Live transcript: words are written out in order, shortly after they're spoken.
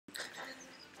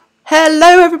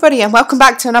Hello everybody and welcome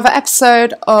back to another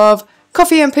episode of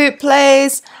Coffee and Poop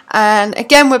Plays, and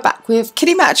again we're back with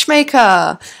Kitty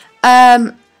Matchmaker.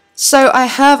 So I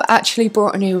have actually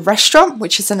brought a new restaurant,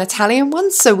 which is an Italian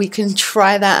one, so we can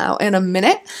try that out in a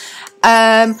minute.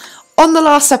 On the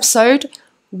last episode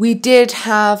we did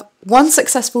have one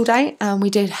successful date and we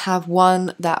did have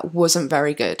one that wasn't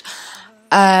very good.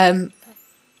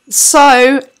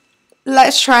 So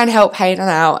let's try and help Hayden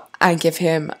out and give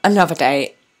him another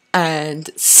date and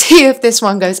see if this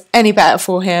one goes any better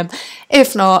for him.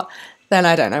 If not, then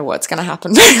I don't know what's going to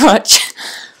happen very much.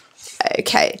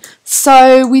 Okay,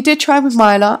 so we did try with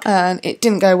Myla and it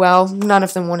didn't go well. None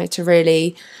of them wanted to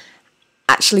really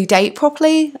actually date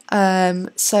properly.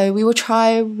 So we will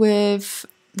try with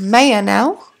Maya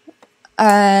now.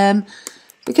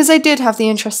 Because they did have the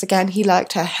interest again. He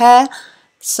liked her hair.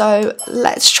 So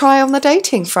let's try on the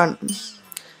dating front.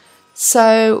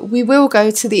 So we will go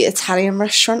to the Italian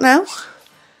restaurant now.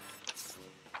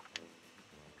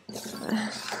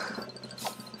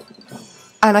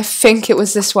 And I think it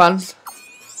was this one.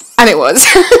 And it was.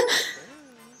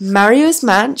 Mario's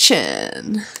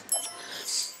Mansion.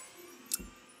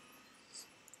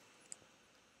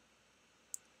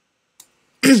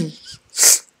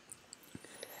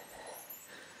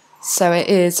 So it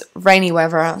is rainy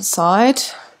weather outside.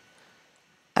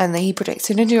 And he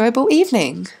predicted an enjoyable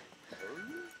evening.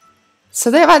 So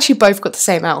they've actually both got the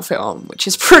same outfit on, which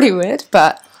is pretty weird,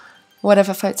 but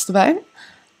whatever floats the boat.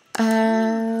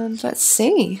 And let's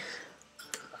see.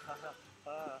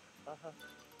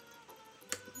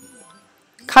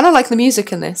 Kind of like the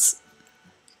music in this.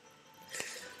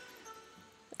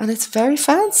 And it's very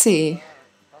fancy.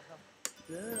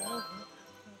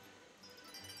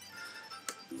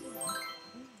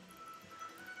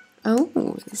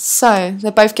 Oh, so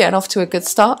they're both getting off to a good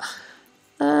start.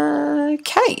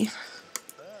 Okay.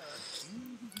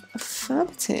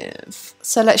 Affirmative.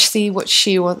 So let's see what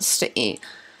she wants to eat.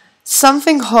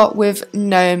 Something hot with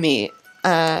no meat.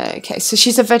 Okay, so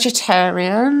she's a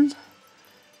vegetarian.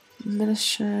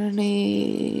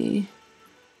 Minestrone.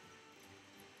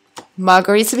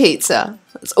 Margarita pizza.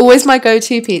 That's always my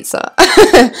go-to pizza.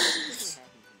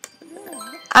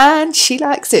 And she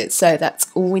likes it, so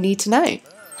that's all we need to know.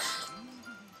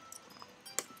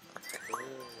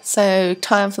 So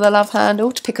time for the love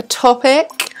handle to pick a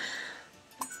topic.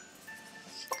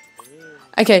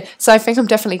 Okay, so I think I'm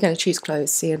definitely going to choose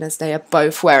clothes, seeing as they are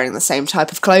both wearing the same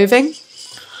type of clothing.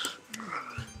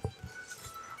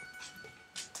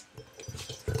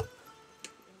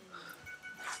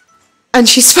 And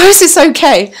she supposes it's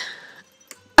okay.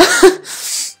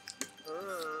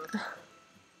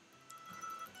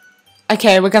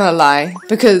 Okay, we're going to lie,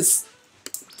 because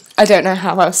I don't know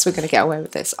how else we're going to get away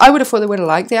with this. I would have thought they would have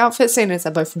liked the outfit, seeing as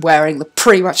they're both wearing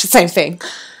pretty much the same thing.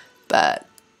 But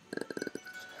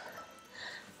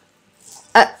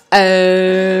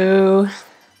uh-oh.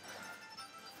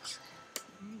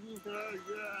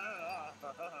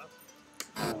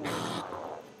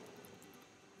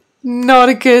 Not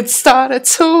a good start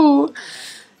at all.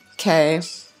 Okay.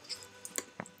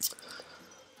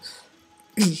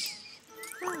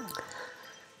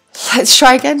 Let's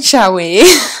try again, shall we?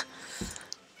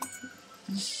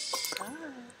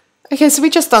 Okay, so we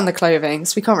just done the clothing,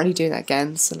 so we can't really do that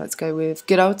again. So let's go with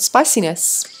good old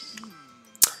spiciness.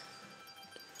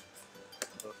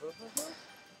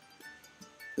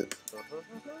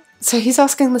 So he's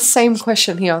asking the same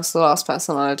question he asked the last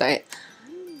person on a date.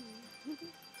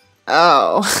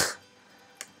 Oh.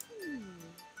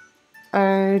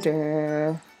 Oh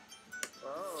dear.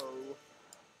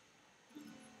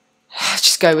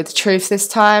 Just go with the truth this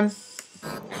time.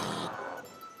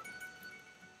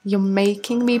 You're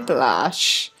making me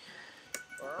blush.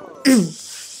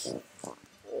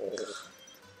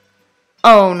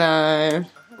 Oh no.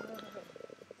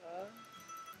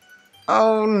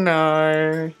 Oh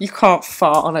no. You can't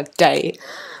fart on a date.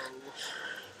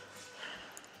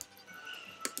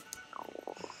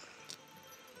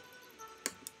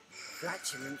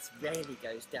 Flatulence rarely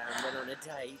goes down when on a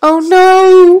date. Oh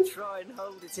no. Try and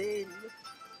hold it in.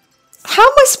 How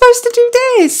am I supposed to do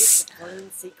this? Get the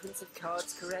following sequence of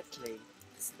cards correctly.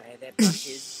 Spare their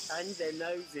brushes and their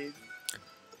noses.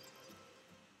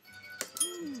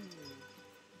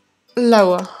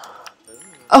 Lower.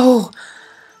 Oh.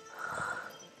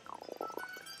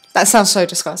 That sounds so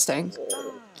disgusting.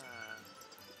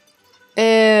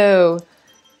 Ew.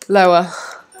 Lower.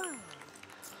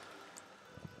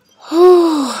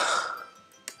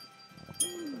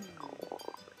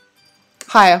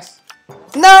 Higher.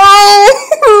 No!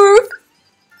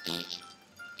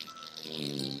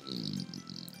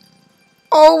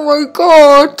 Oh my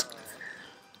god!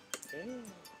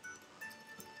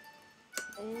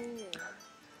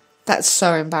 That's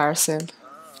so embarrassing.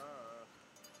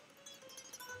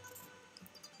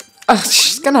 Oh,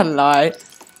 she's gonna lie.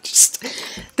 Just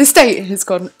this date has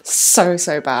gone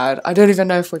so bad. I don't even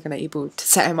know if we're gonna be able to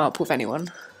set him up with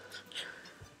anyone.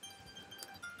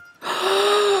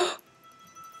 Oh,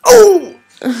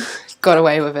 got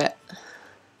away with it.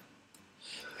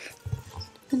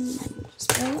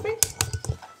 Just bear with me.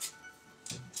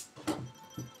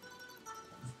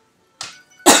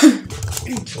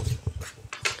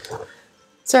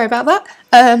 Sorry about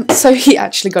that. So he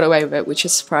actually got away with it, which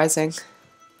is surprising.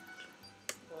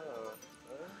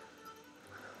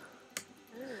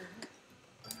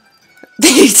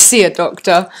 Did you see a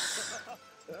doctor?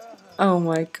 Oh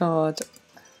my god.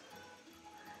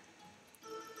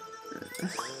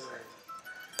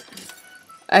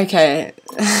 Okay.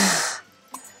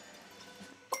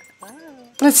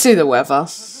 Let's do the weather.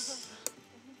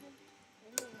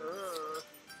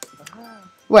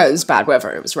 Well, it was bad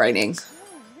weather, it was raining.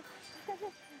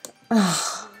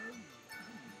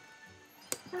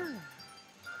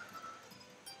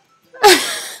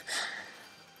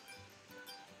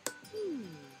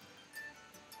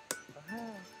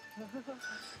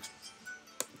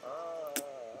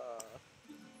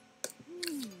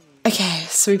 Okay,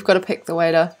 so we've got to pick the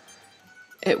waiter.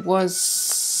 It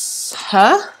was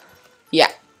her?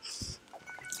 Yeah.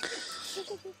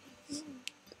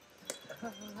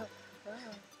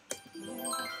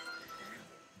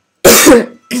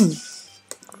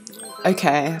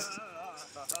 Okay.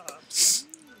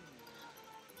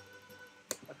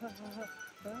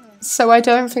 So I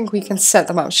don't think we can set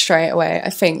them up straight away.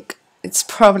 I think it's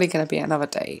probably going to be another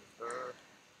date.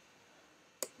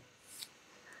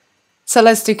 So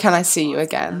let's do Can I See You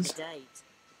again?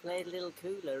 Play a little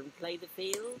cooler and play the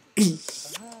field.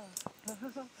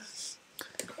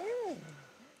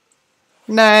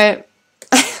 No.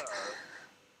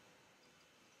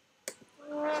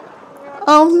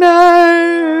 Oh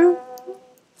no.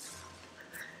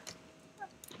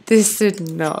 This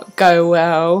did not go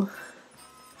well.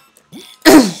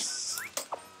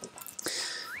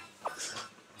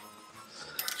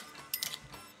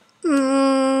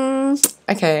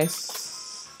 Okay.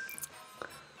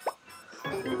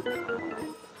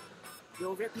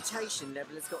 Your reputation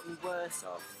level has gotten worse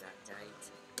after that date.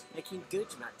 Making good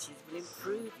matches will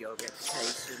improve your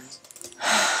reputation.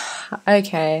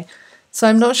 Okay. So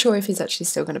I'm not sure if he's actually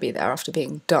still going to be there after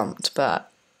being dumped,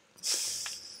 but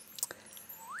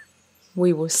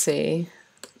we will see.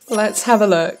 Let's have a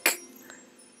look.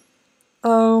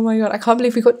 Oh my god, I can't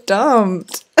believe we got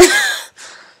dumped.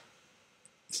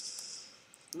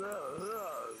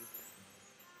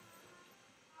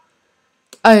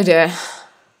 Oh dear.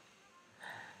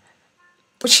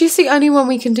 But she's the only one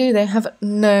we can do. They have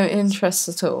no interest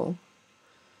at all.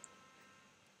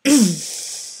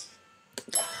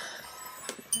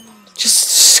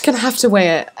 Just gonna have to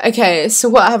weigh it. Okay, so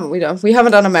what haven't we done? We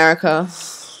haven't done America.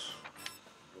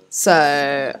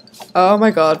 So, oh my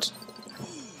god.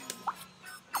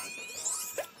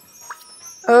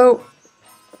 Oh,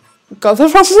 got the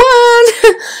wrong one.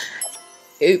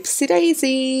 Oopsie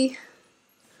daisy.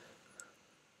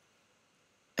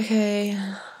 Okay,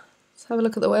 let's have a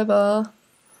look at the weather.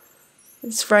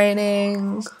 It's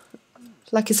raining.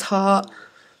 Like his heart.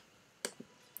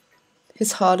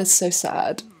 His heart is so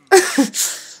sad.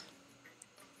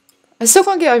 I still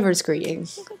can't get over his greeting.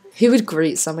 Who would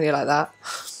greet somebody like that?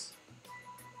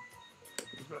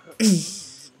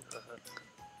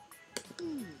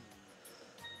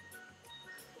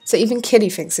 So even Kitty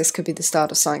thinks this could be the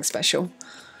start of something special.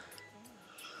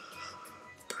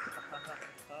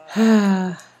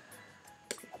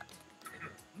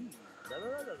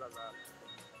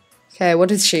 Okay, what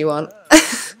does she want?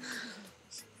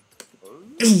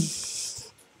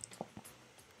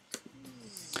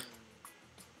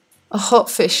 A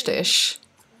hot fish dish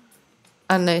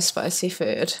and no spicy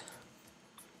food.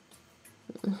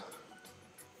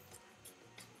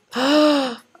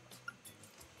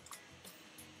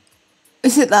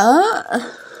 Is it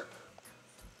that?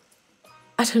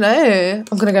 I don't know.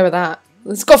 I'm gonna go with that.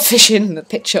 It's got fish in the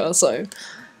picture, so.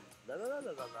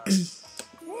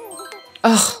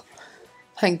 Oh,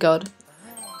 thank God.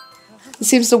 It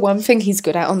seems the one thing he's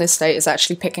good at on this date is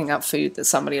actually picking up food that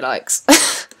somebody likes.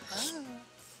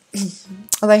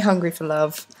 Are they hungry for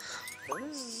love?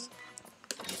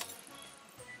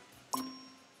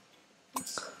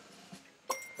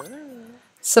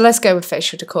 So let's go with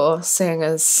facial decor, seeing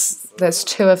as there's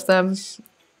two of them.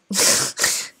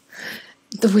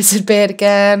 The wizard beard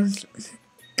again.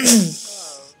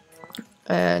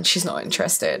 And she's not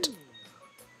interested.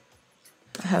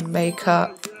 Her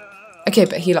makeup. Okay,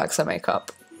 but he likes her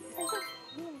makeup.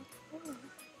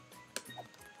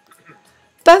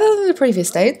 better than the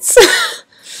previous dates.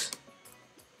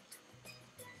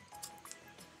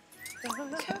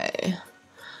 Okay.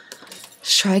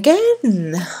 Let's try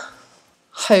again.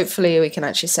 Hopefully we can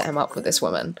actually set him up with this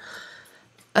woman.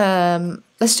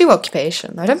 Let's do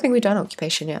occupation. I don't think we've done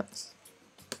occupation yet.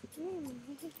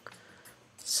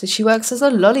 So she works as a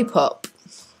lollipop.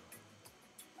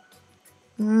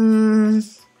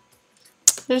 Let's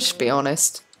just be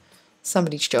honest.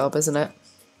 Somebody's job, isn't it?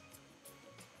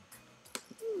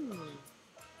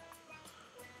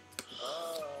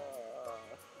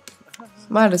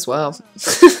 Might as well.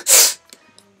 It's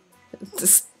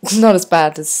not as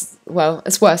bad as, well,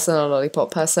 it's worse than a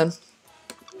lollipop person.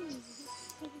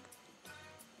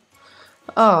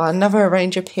 Oh, another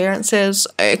arrange appearances.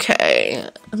 Okay,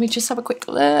 let me just have a quick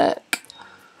look.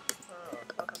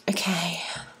 Okay.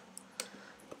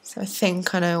 So I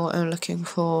think I know what I'm looking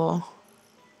for.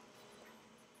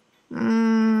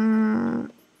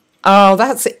 Oh,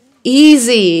 that's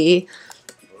easy.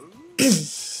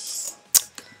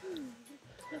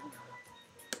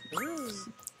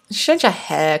 Change your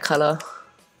hair colour.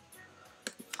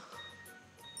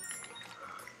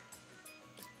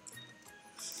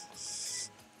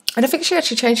 I don't think she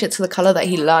actually changed it to the colour that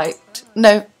he liked.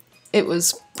 No, it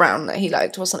was brown that he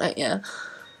liked, wasn't it? Yeah.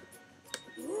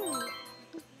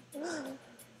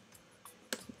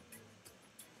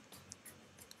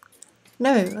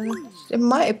 No, it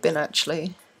might have been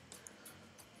actually.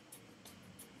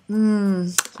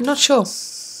 Not sure.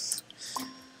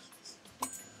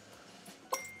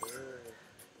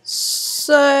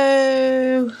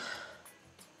 So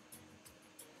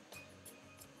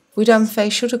we done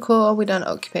facial decor, we done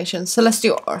occupation. So let's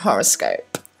do our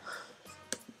horoscope.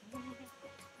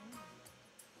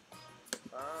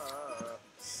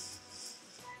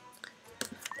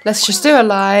 Let's just do a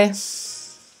lie.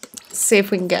 See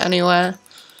if we can get anywhere.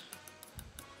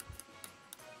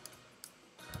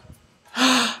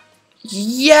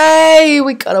 Yay!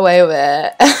 We got away with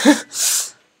it.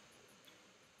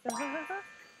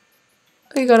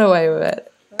 We got away with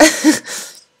it.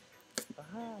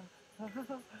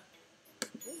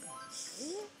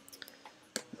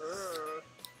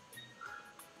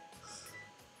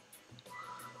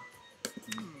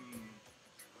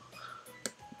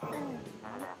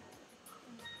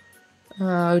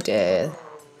 Oh dear.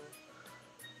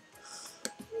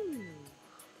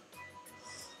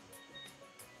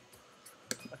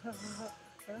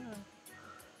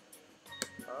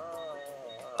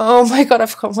 Oh my god,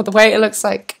 I've forgotten what the way it looks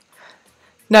like.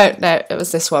 No, it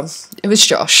was this one. It was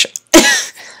Josh.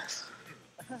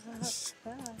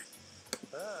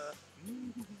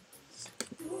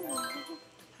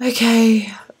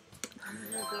 Okay.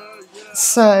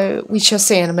 So we shall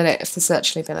see in a minute if this has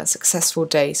actually been a successful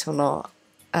date or not.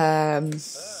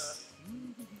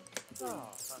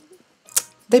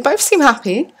 They both seem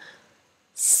happy.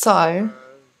 So,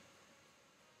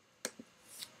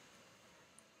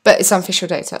 but it's unofficial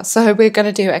data. So we're going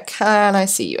to do a can I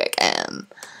see you again?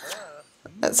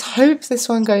 Let's hope this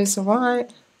one goes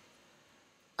alright.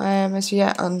 I am as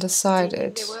yet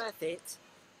undecided. They're worth it.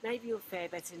 Maybe you'll fare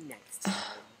better next time.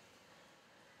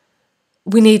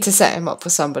 We need to set him up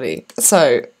with somebody.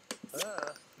 So,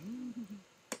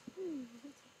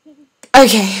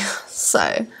 okay,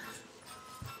 so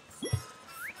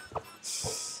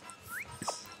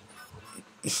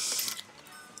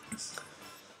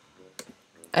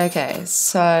okay,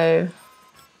 so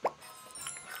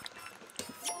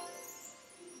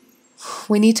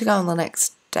we need to go on the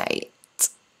next date.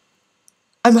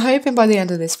 I'm hoping by the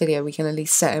end of this video we can at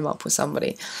least set him up with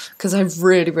somebody, because I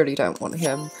really don't want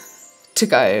him to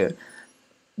go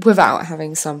without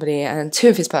having somebody, and two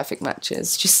of his perfect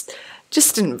matches just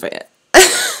didn't fit.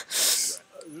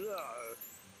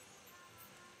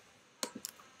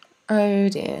 Oh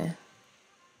dear.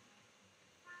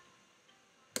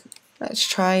 Let's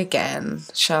try again,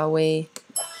 shall we?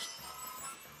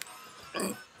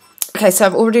 Okay, so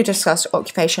I've already discussed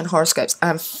occupation, horoscopes,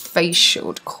 and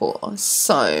facial decor.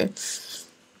 So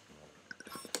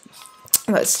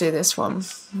let's do this one.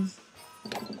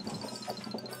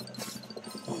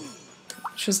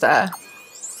 Which was there.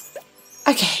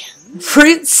 Okay,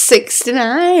 Fruit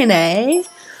 69, eh?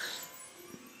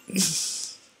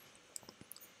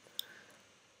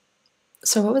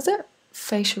 So what was it?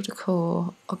 Facial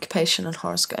decor, occupation, and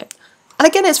horoscope. And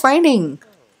again, it's raining.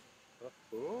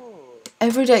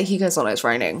 Every day he goes on, it's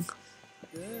raining.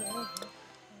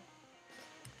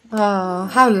 Oh,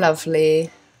 how lovely.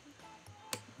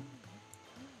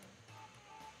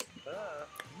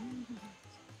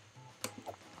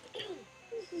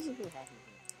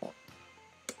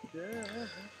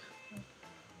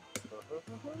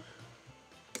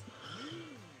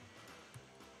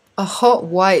 a hot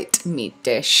white meat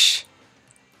dish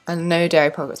and no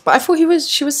dairy products. But I thought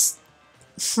she was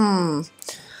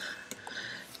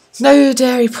no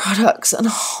dairy products and a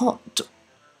hot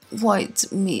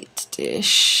white meat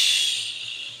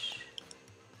dish.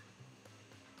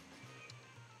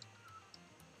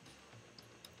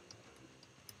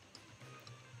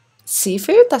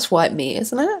 Seafood? That's white meat,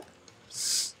 isn't it?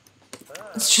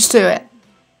 Let's just do it.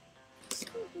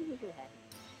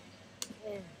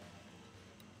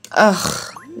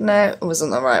 Ugh, no, it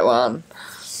wasn't the right one.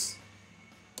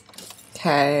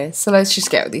 Okay, so let's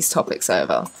just get these topics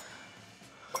over.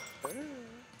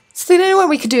 So the only one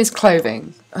we could do is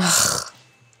clothing. Ugh.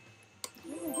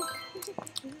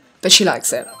 But she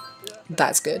likes it.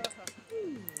 That's good.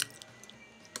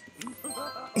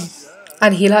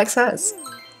 And he likes hers.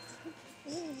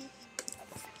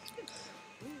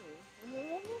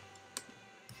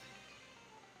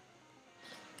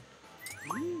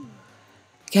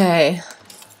 Okay.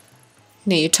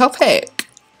 New topic.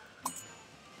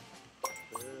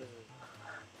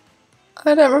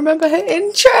 I don't remember her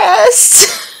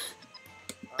interest.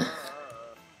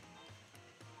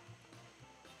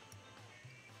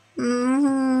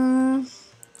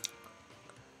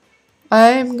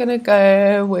 I'm gonna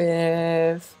go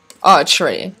with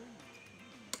archery.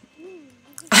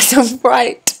 I'm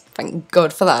right. Thank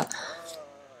God for that.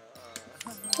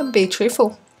 And be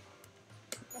truthful.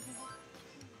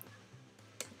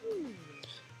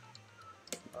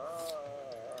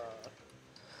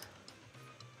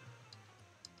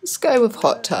 Let's go with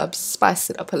hot tubs. Spice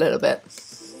it up a little bit.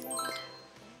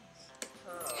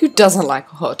 Who doesn't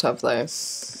like a hot tub though?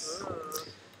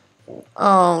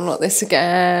 Oh, not this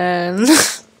again.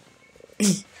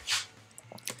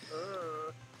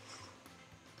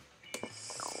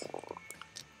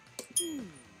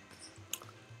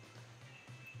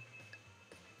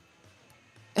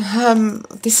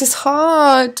 This is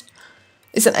hard.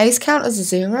 Is an ace count as a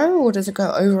 0 or does it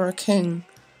go over a king?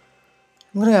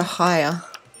 I'm gonna go higher.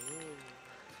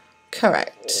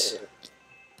 Correct.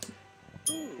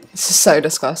 This is so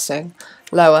disgusting.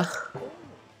 Lower.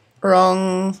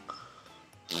 Wrong.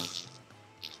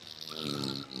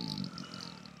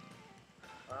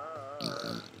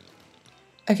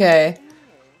 Okay.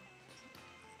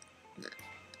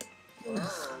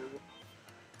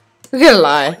 We're gonna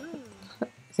lie.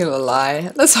 We're gonna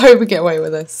lie. Let's hope we get away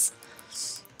with this.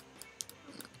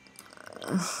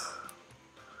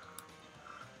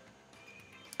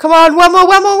 Come on, one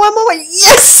more.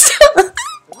 Yes!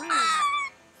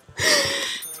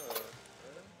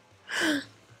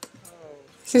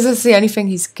 Seems that's the only thing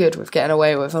he's good with getting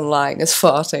away with and lying is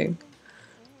farting.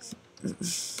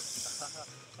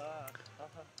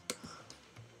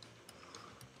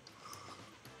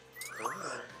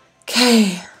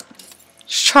 Okay.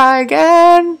 Let's try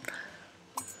again.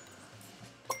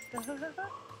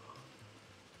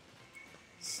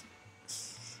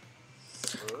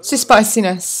 So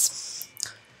spiciness.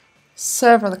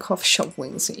 Serve at the coffee shop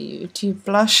winks at you. Do you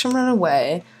blush and run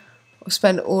away or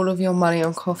spend all of your money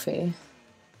on coffee?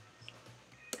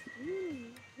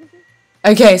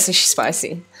 Okay, so she's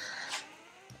spicy.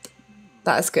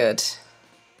 That's good.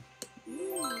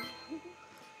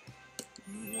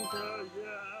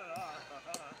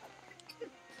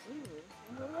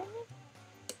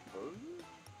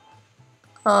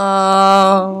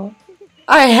 Oh,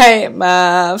 I hate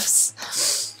maths.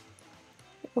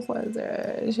 What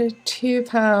is it?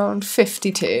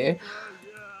 £2.52.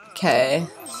 Okay.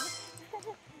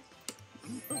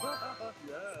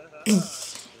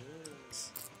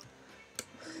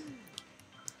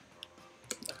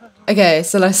 Okay,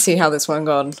 so let's see how this one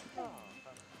gone.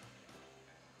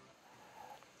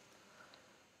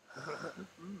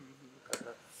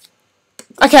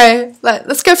 Okay,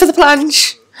 let's go for the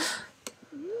plunge.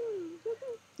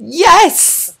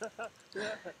 Yes!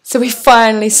 So we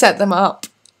finally set them up.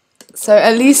 So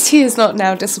at least he is not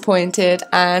now disappointed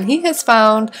and he has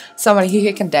found somebody who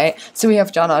he can date. So we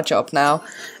have done our job now.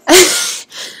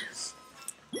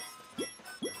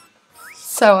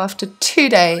 So after 2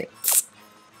 dates,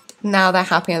 now they're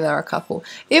happy and they're a couple.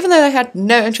 Even though they had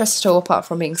no interest at all apart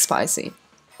from being spicy.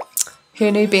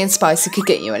 Who knew being spicy could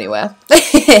get you anywhere?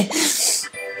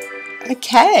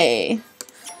 Okay.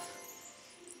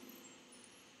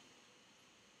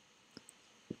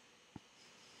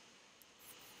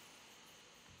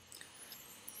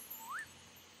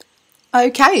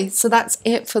 Okay, so that's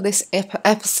it for this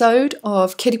episode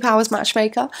of Kitty Powers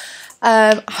Matchmaker.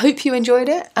 I hope you enjoyed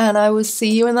it, and I will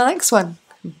see you in the next one.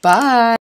 Bye!